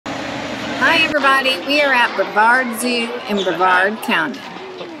Hi everybody, we are at Brevard Zoo in Brevard County.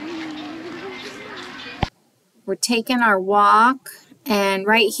 We're taking our walk, and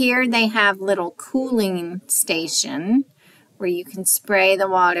right here they have little cooling station where you can spray the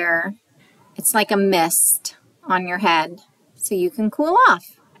water. It's like a mist on your head so you can cool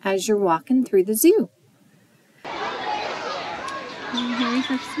off as you're walking through the zoo. And here we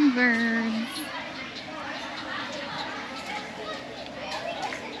have some birds.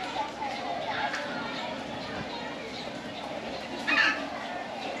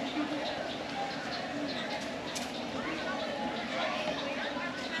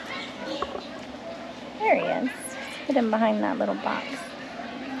 There he is. Put him behind that little box.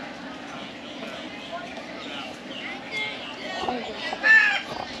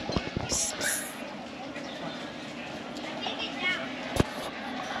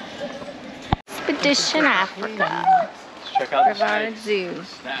 Expedition Africa. Check out Brevard Zoo.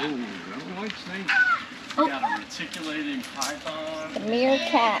 Oh. Got a reticulating python. The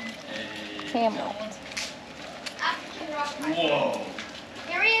meerkat camel. Whoa.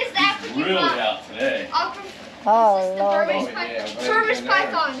 Here he is, the African Really out today. Oh, Lord. Burmese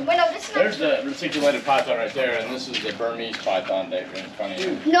python. Wait, no, this is There's the reticulated python right there, and this is the Burmese python that in front of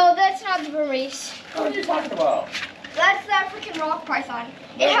you. No, that's not the Burmese. What are you talking about? That's the African rock python.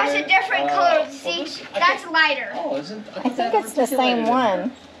 It has a different color. See, that's lighter. Oh, isn't? I think it's the same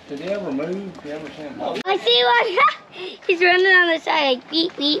one. Did he ever move? Did he ever see him? I see one. He's running on the side, like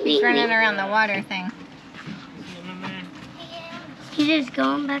beep, beep, beep. He's running around the water thing. He's just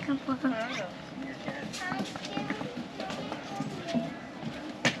going back and forth.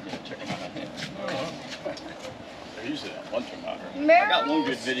 There's usually a bunch of them out here. I got one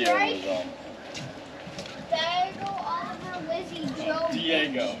good video with Diego, Oliver, Lizzie, Joe,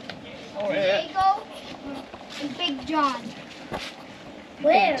 Diego. Oh yeah. Diego, and Big John.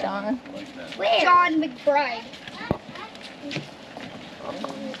 Where? John. Where? John McBride.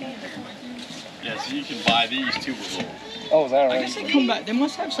 Yeah, so you can buy these too with little. Oh, is that right? I guess they come back. They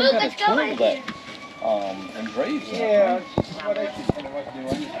must have some kind of tool that engraves them. Yeah, what I keep thinking about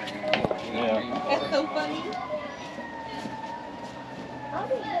doing. Yeah. That's so funny. I'll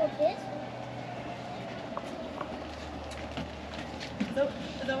be good with this.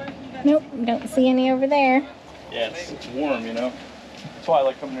 Nope, don't see any over there. Yeah, it's warm, you know. That's why I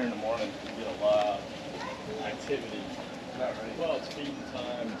like coming here in the morning. You get a lot of activity. Not right. Well, it's feeding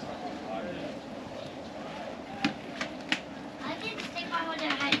time. It's not really hot yet. I didn't stick my one in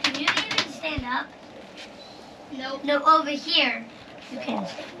the head. Can you even stand up? Nope. No, over here. You can.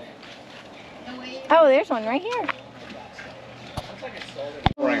 Oh, there's one right here.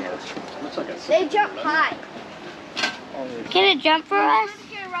 Springer. Looks like a They jump high. Can it jump for us?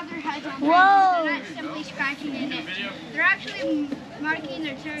 Whoa! They're not simply scratching in it. They're actually marking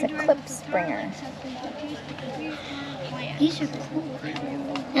their territory. It's a clip springer. These are cool.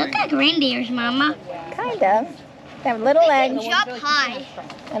 They look like reindeers, Mama. Kind of. They have little legs They can jump high.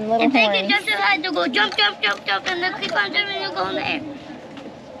 and little If they can horns. jump too high, they'll go jump, jump, jump, jump, and they'll keep on jumping and they'll go in the air.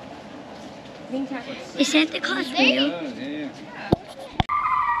 Is Santa Claus real?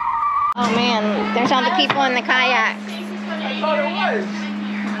 Oh man, there's all the people in the kayaks. I thought it was.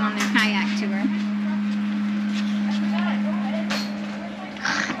 Going on their kayak tour.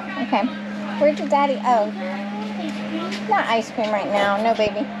 Okay. Where's your daddy? Oh. Not ice cream right now. No,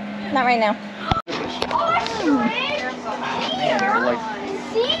 baby. Not right now.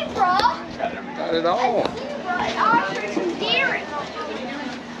 Zebra. Not at all. Ostrich and deer.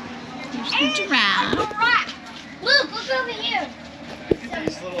 There's the giraffe. Look over here.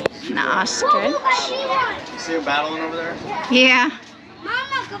 The ostrich. You see her battling over there? Yeah.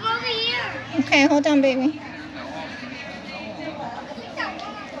 Mama, come over here. Okay, hold on, baby.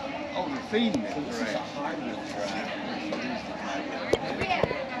 Oh, they're feeding it.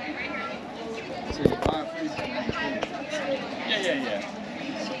 So you buy food. Yeah.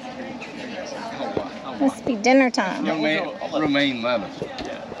 Must be dinner time. Young man, romaine lettuce.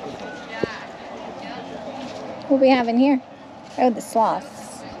 What are we having here? Oh, the sloths.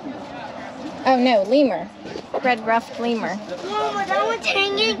 Oh no, lemur. Red ruffed lemur. Mama, that one's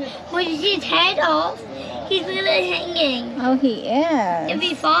hanging. When you see his head off, he's really hanging. Oh, he is. If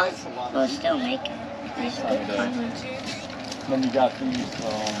he falls, we'll still make it. Then you got these.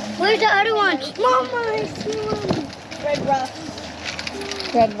 Where's the other one? Mama, I see one. Red ruff.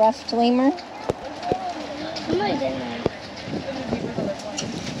 Red ruffed lemur. Somebody's in there.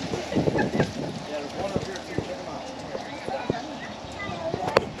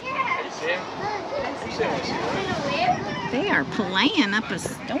 They are playing up a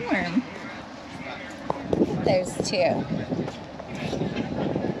storm. Those two.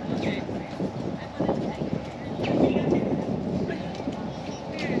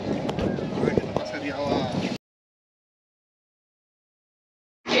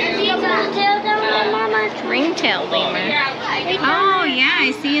 I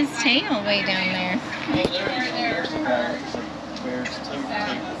see his tail way down there.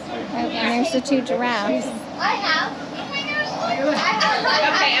 Oh, and there's the 2 giraffes. I have.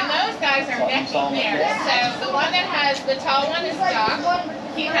 Okay, and those guys are necking there. So the one that has, the tall one is Doc.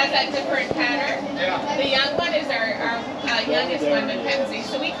 He has that different pattern. The young one is our youngest one, Mackenzie.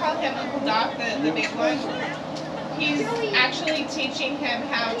 So we call him Uncle Doc, the big one. He's actually teaching him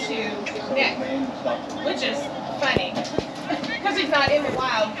how to neck, which is funny. Because he's not in the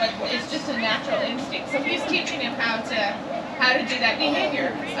wild, but it's just a natural instinct. So he's teaching him how to do that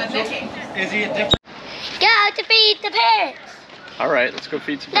behavior of necking. Is he a different? Go to feed the parrots. All right, let's go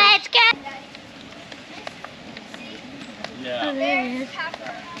feed some. Let's go. Yeah. There it is.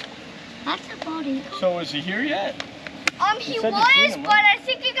 That's a body. So is he here yet? He was, but I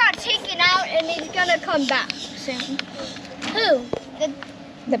think he got taken out and he's gonna come back soon. Who?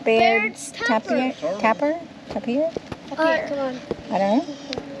 The beard's tapir? Tapir? Tapir? Alright, come on. I don't know.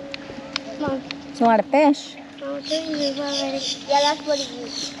 Come on. It's a lot of fish. Yeah, that's what he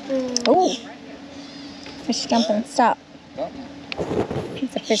is. Ooh. Fish jumping. Stop.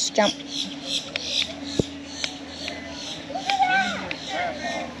 It's a fish jump.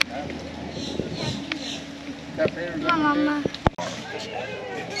 Come on, Mama.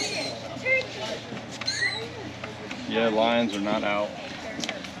 Yeah, lions are not out.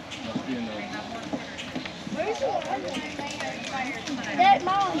 That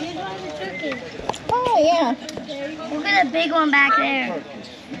Mom, you're doing the turkey. Oh, yeah. Look at the big one back there.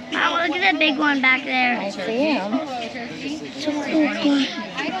 Mom, look at the big one back there. I see him.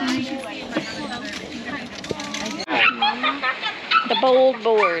 The bold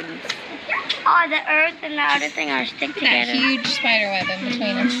boards. Oh, the earth and the other thing are stick That together. huge spider web in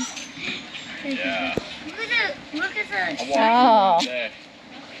between them. Yeah. Look at the. Oh,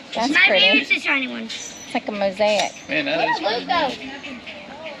 that's My pretty. favorite's the shiny one. It's like a mosaic. Man, that is Where's Luke go?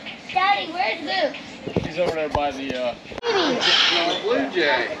 Daddy, where's Luke? He's over there by the. Blue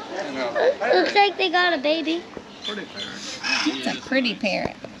jay. You know. Looks like they got a baby. Pretty fair. It's a pretty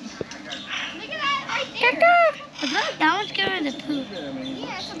parrot. Look at that right there. I feel like that one's going to poop.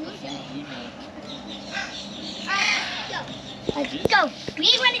 Yeah, it's a moose. Let's go. We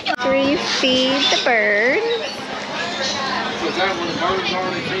want to go. 3 feed the bird. Was that when the birds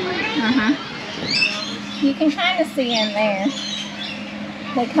already feeding? You can kind of see in there.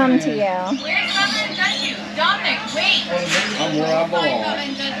 They come to you. Where's Mother and Judge? Dominic, wait. I'm where I belong.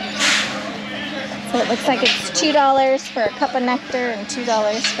 So it looks like it's $2 for a cup of nectar and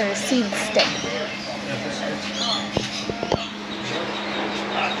 $2 for a seed stick.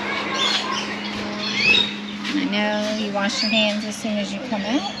 I know you wash your hands as soon as you come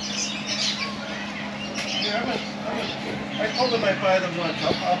out. I told them I'd buy them lunch.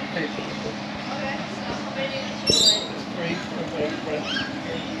 I'll pay for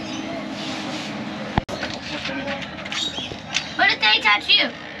What did they touch you?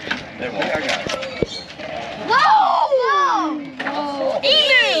 They won't. I got it. Whoa!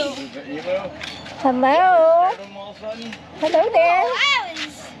 Emu! Is it emo? Hello. Heard them all of a sudden? Hello there.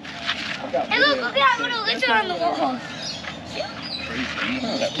 Hey, look at that little lizard on the wall. Crazy.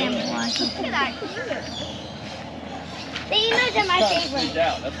 Look at that. The emus are my favorite.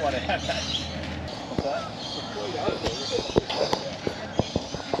 Yeah, that's why they have that. What's that?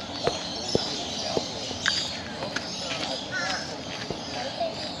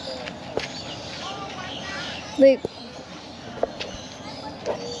 Luke.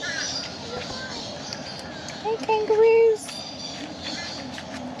 Hey, kangaroos.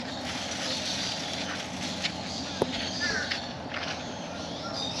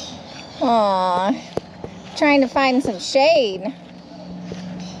 Aw, trying to find some shade.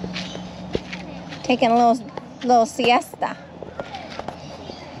 Taking a little siesta.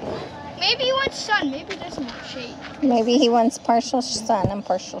 Maybe he wants sun. Maybe he doesn't want shade. Maybe he wants partial sun and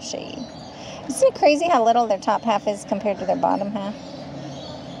partial shade. Isn't it crazy how little their top half is compared to their bottom half?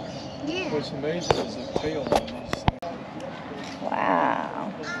 Yeah. What's amazing is the tail on these.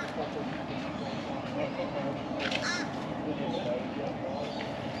 Wow.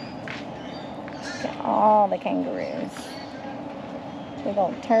 Look at all the kangaroos. Big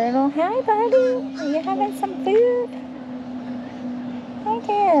old turtle. Hi, buddy. Are you having some food? Hi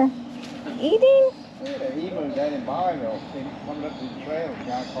there. Eating? Yeah, the emu down in Bonneville coming up to the trail. The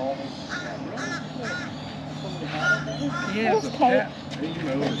guy called me. Yeah, Where's Kate?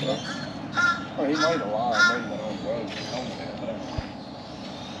 Emu or something. Oh, he made a lot. He made one on the road.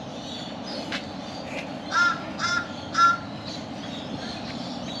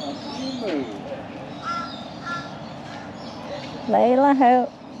 Emu. Layla,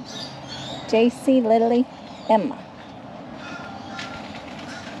 Hope, JC, Lily, Emma.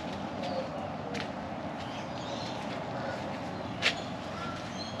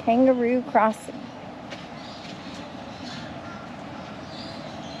 Kangaroo Crossing.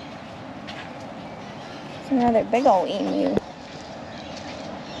 It's another big old emu.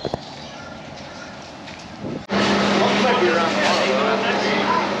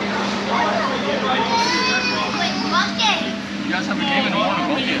 You guys have a game in the morning,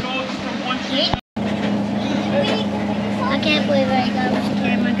 I can't believe I got this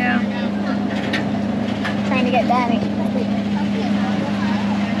camera girl. Trying to get Daddy.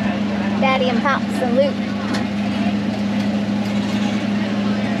 Daddy and Pops and Luke.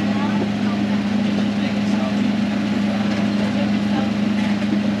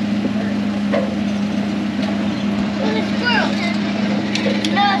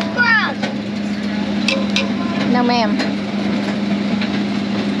 No, ma'am.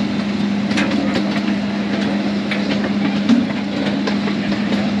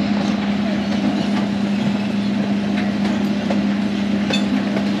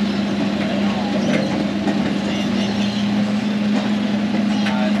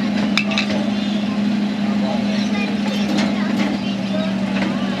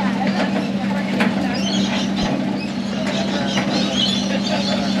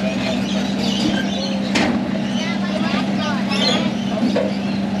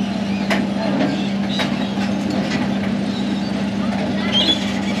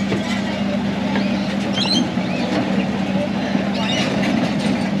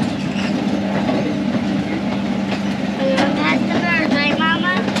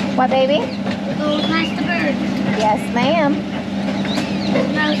 What, baby? Go past the bird. Yes, ma'am. It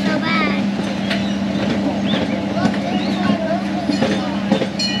smells so bad.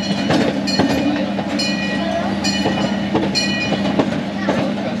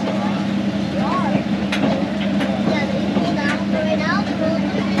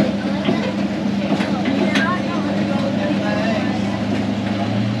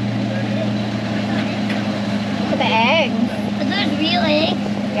 Look at the eggs. Are those real eggs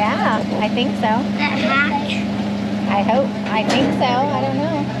Yeah, I think so. that hatch? I hope. I think so. I don't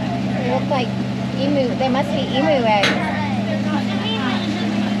know. They look like emu. They must be emu eggs.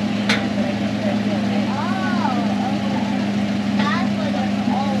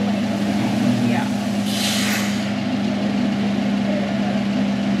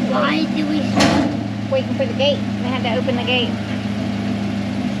 Why do we stop? Waiting for the gate. They had to open the gate.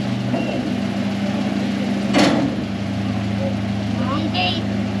 Wrong gate?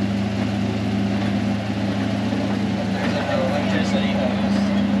 Electricity hose.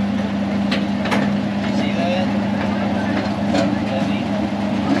 See that? Heavy.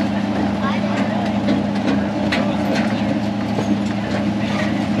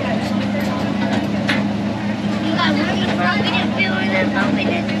 You got room in front. We didn't feel it in front. We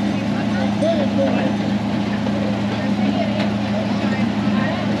didn't.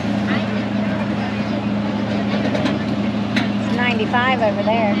 95 over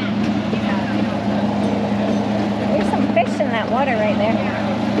there. There's some fish in that water right there.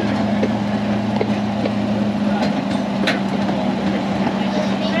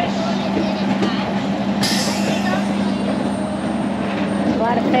 A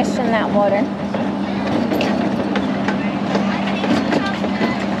lot of fish in that water.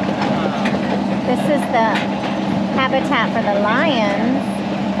 This is the habitat for the lions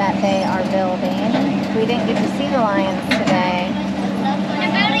that they are building. We didn't get to see the lions today.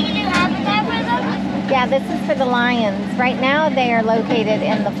 They're building a new habitat for them? Yeah, this is for the lions. Right now they are located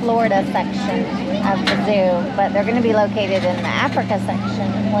in the Florida section of the zoo, but they're going to be located in the Africa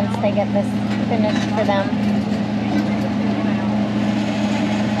section once they get this finished for them.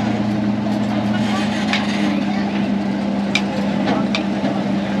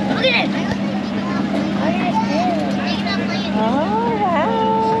 Look at it! Oh,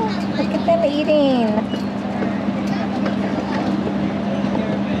 wow. Look at them eating.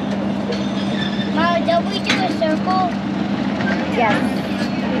 Mom, don't we do a circle? Yes,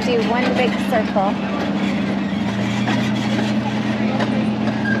 we do one big circle.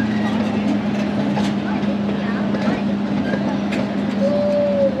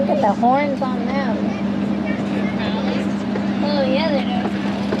 Look at the horns on them. Oh, yeah, they do.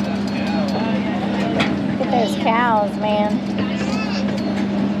 Look at those cows, man.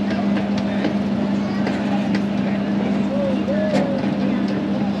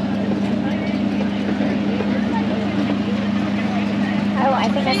 Oh, I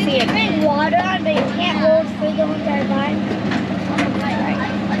think I see You it. can bring water on, but you can't hold for the entire time.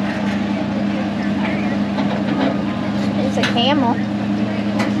 There's a camel.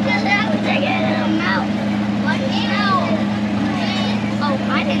 Just have to take it in the mouth. What camel? Oh,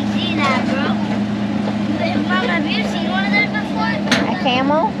 I didn't see that, bro. But, Mom, have you seen one of those before? I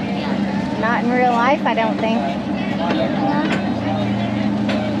camel? Not in real life, I don't think.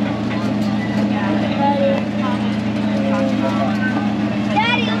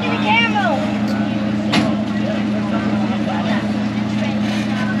 Daddy, look at the camel.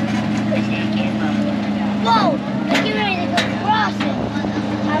 Whoa! Look, you're ready to go across it.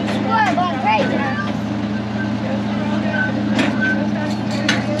 I'm square, going crazy.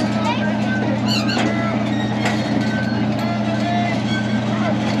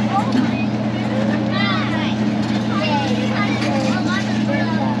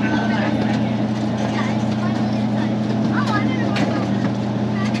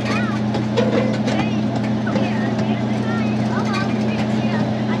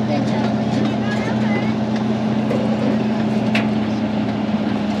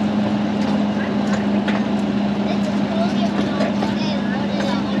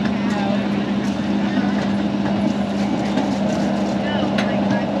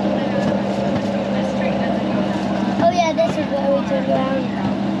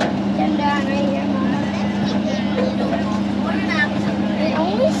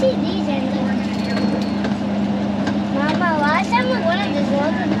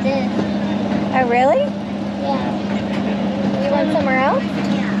 Oh, really? Yeah. You went somewhere else?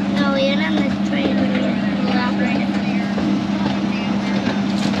 No, we went on this train.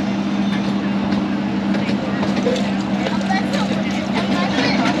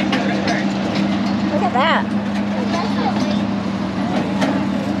 Look at that.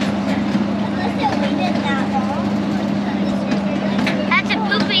 That's a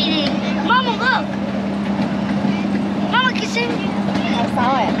poop eating. Mama, look. Mama, can see. I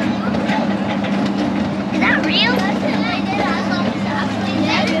saw it. Is that real?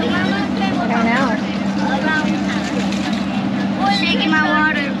 I don't know. Shaking my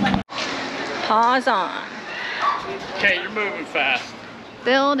water. Pause on. Okay, you're moving fast.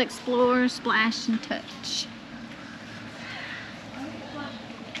 Build, explore, splash, and touch.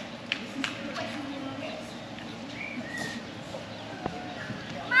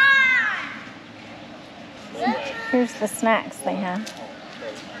 Here's the snacks they have.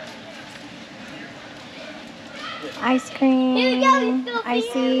 Ice cream,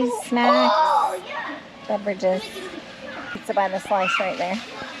 ices, snacks, beverages. Pizza by the slice right there.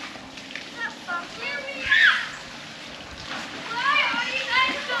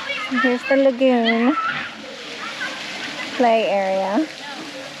 And here's the lagoon play area.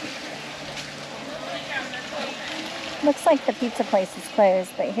 Looks like the pizza place is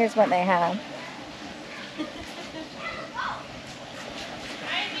closed, but here's what they have.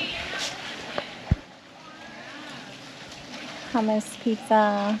 Hummus,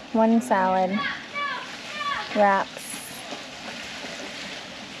 pizza, one salad, wraps.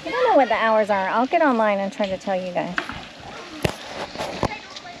 I don't know what the hours are. I'll get online and try to tell you guys.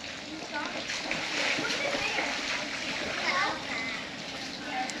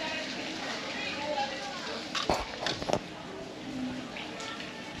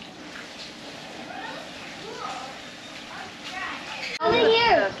 Over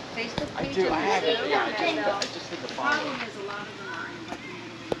here. I do. I have it. Yeah, I just hit the follow.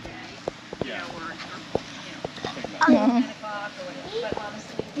 Yeah.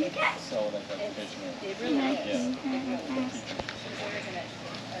 So like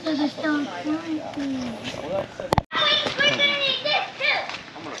that fish.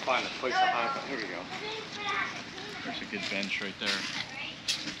 I'm gonna find a place to hide. Here we go. There's a good bench right there.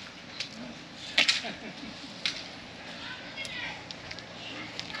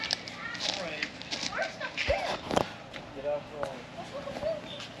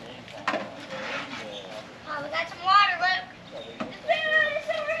 Oh, we got some water, Luke. It's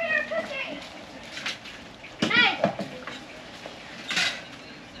over here, cooking. Hey.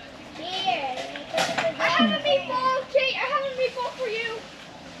 Here. I have a meatball, Kate. I have a meatball for you.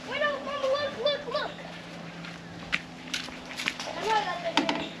 Wait up, Mama. Look.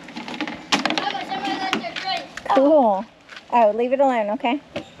 Cool. Oh, leave it alone, okay?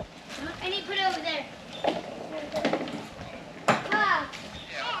 I need to put it over there. Wow.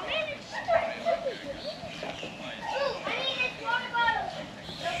 Oh, man, it's so good. Ooh, I need this water bottle.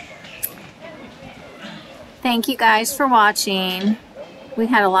 Thank you guys for watching. We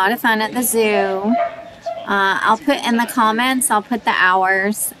had a lot of fun at the zoo. I'll put in the comments, I'll put the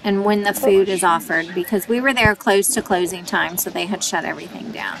hours and when the food is offered because we were there close to closing time, so they had shut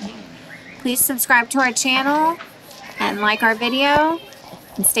everything down. Please subscribe to our channel and like our video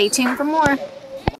and stay tuned for more.